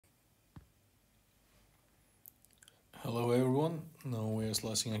Hello everyone, now we're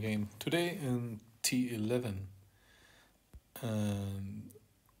slicing again. Today in T11 and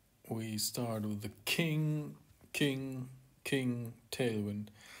we start with the King tailwind.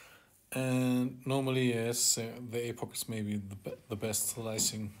 And normally yes, the Epoch is maybe the best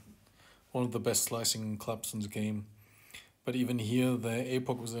slicing, one of the best slicing clubs in the game. But even here the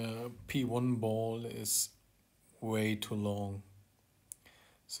Epoch with a P1 ball is way too long.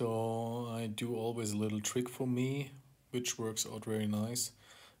 So I do always a little trick for me, which works out very nice.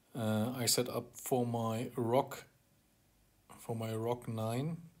 I set up for my rock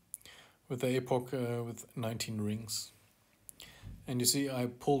 9 with the Epoch with 19 rings. And you see I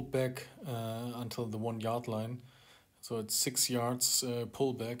pulled back until the 1 yard line. So it's 6 yards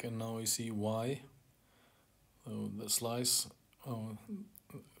pull back, and now you see why. So the slice, oh,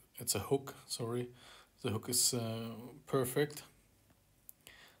 it's a hook, sorry. The hook is perfect.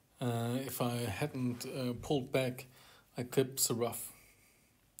 If I hadn't pulled back, I clipped the rough.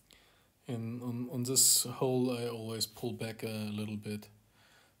 On this hole I always pull back a little bit.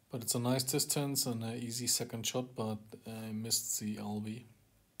 But it's a nice distance and an easy second shot, but I missed the LB.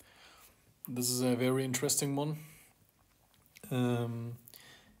 This is a very interesting one.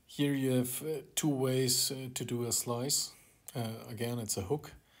 Here you have two ways to do a slice. Again, it's a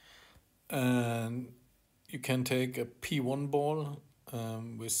hook. And you can take a P1 ball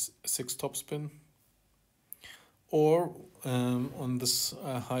with 6 topspin. Or on this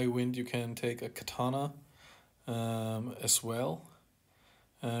high wind you can take a katana as well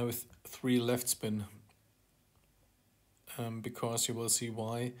with 3 left spin. Because you will see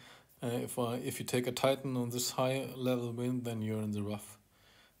why. If you take a Titan on this high level wind, then you're in the rough.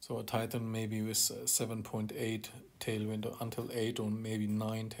 So a Titan maybe with 7.8 tailwind or until 8 or maybe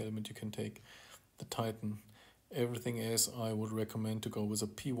 9 tailwind you can take the Titan. Everything else I would recommend to go with a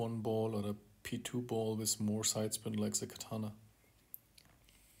P1 ball or a P2 ball with more side spin like the katana.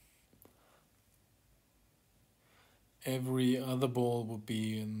 Every other ball would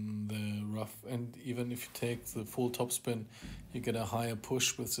be in the rough, and even if you take the full top spin, you get a higher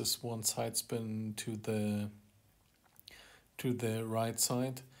push with this one side spin to the right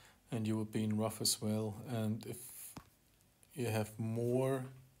side, and you would be in rough as well. And if you have more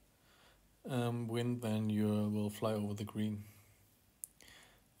wind, then you will fly over the green.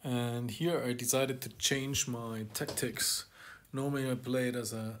 And here I decided to change my tactics. Normally I play it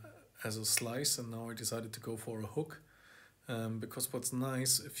as a slice, and now I decided to go for a hook. Because what's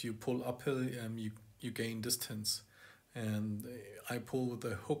nice, if you pull uphill, you gain distance. And I pull with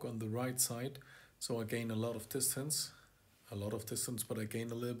the hook on the right side, so I gain a lot of distance. But I gain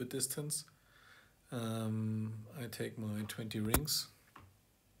a little bit distance. I take my 20 rings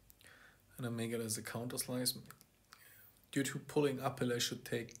and I make it as a counter slice. Due to pulling uphill, I should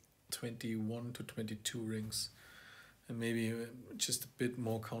take 21 to 22 rings and maybe just a bit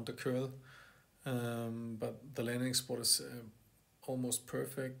more counter curl. But the landing spot is almost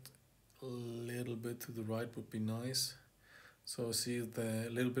perfect. A little bit to the right would be nice. So see, the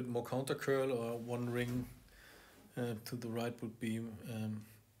little bit more counter curl or 1 ring to the right would be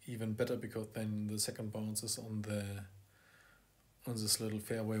even better, because then the second bounce is on this little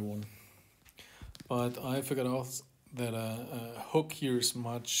fairway one. But I figured out that a hook here is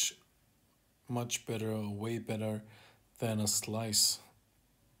much better, or way better than a slice.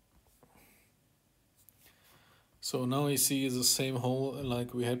 So now you see the same hole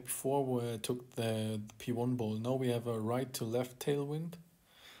like we had before, where I took the P1 ball. Now we have a right to left tailwind,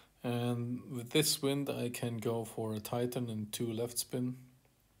 and with this wind I can go for a Titan and 2 left spin.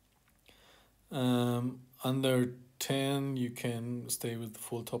 Under 10 you can stay with the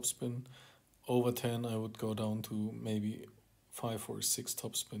full topspin. Over 10 I would go down to maybe 5 or 6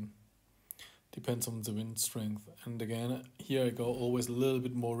 topspin. Depends on the wind strength. And again, here I go always a little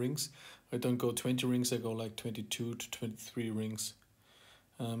bit more rings. I don't go 20 rings, I go like 22 to 23 rings.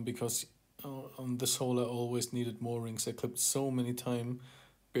 Because on this hole I always needed more rings. I clipped so many times,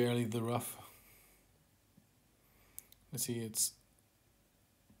 barely the rough. Let's see, it's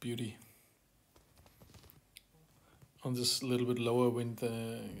beauty. On this little bit lower wind,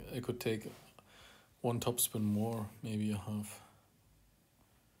 I could take 1 topspin more, maybe a half.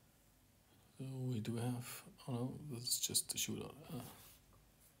 So we do have, oh no, this is just a shootout.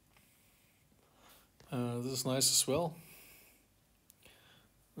 This is nice as well.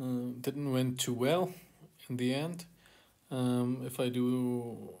 Didn't went too well in the end. If I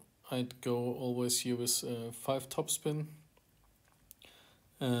do, I'd go always here with 5 topspin.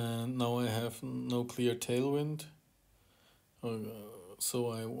 And now I have no clear tailwind.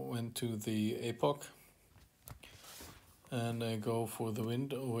 So I went to the Epoch. And I go for the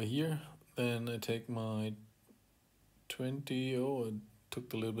wind over here. Then I take my 20, oh, I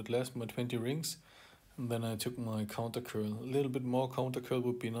took a little bit less, my 20 rings. And then I took my counter curl. A little bit more counter curl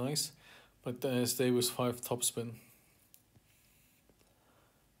would be nice, but stay with 5 topspin.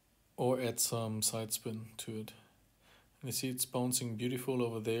 Or add some side spin to it. And you see it's bouncing beautiful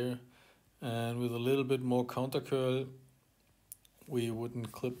over there. And with a little bit more counter curl, we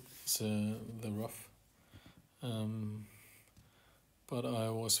wouldn't clip the rough. But I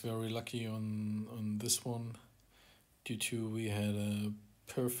was very lucky on this one due to we had a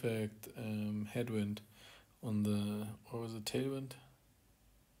perfect headwind on the, or was it tailwind?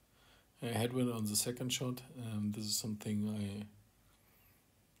 A headwind on the second shot. This is something I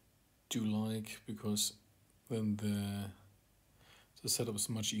do like because then the setup is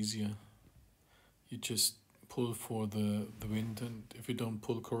much easier. You just pull for the wind, and if you don't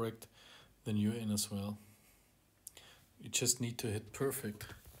pull correct, then you're in as well. You just need to hit perfect.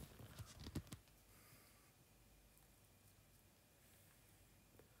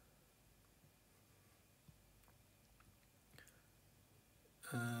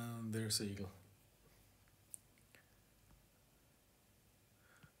 And there's the eagle.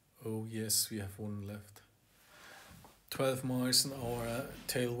 Oh yes, we have one left. 12 miles an hour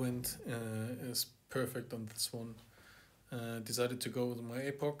tailwind is perfect on this one. Decided to go with my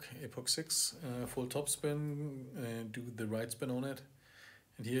Apoc 6, full topspin, do the right spin on it.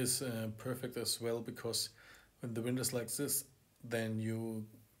 And here is perfect as well, because when the wind is like this, then you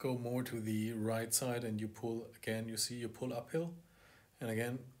go more to the right side and you pull again. You see, you pull uphill, and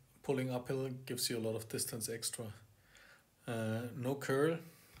again, pulling uphill gives you a lot of distance extra. No curl.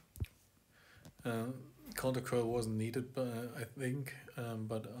 Counter curl wasn't needed, I think,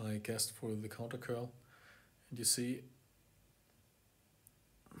 but I guessed for the counter curl. And you see,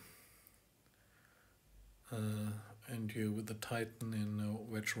 and you with the Titan in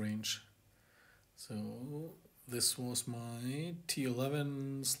wedge range. So this was my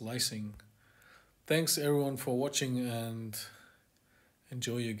T11 slicing. Thanks everyone for watching, and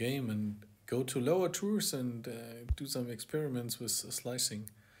enjoy your game, and go to lower tours and do some experiments with slicing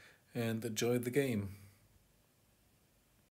and enjoy the game.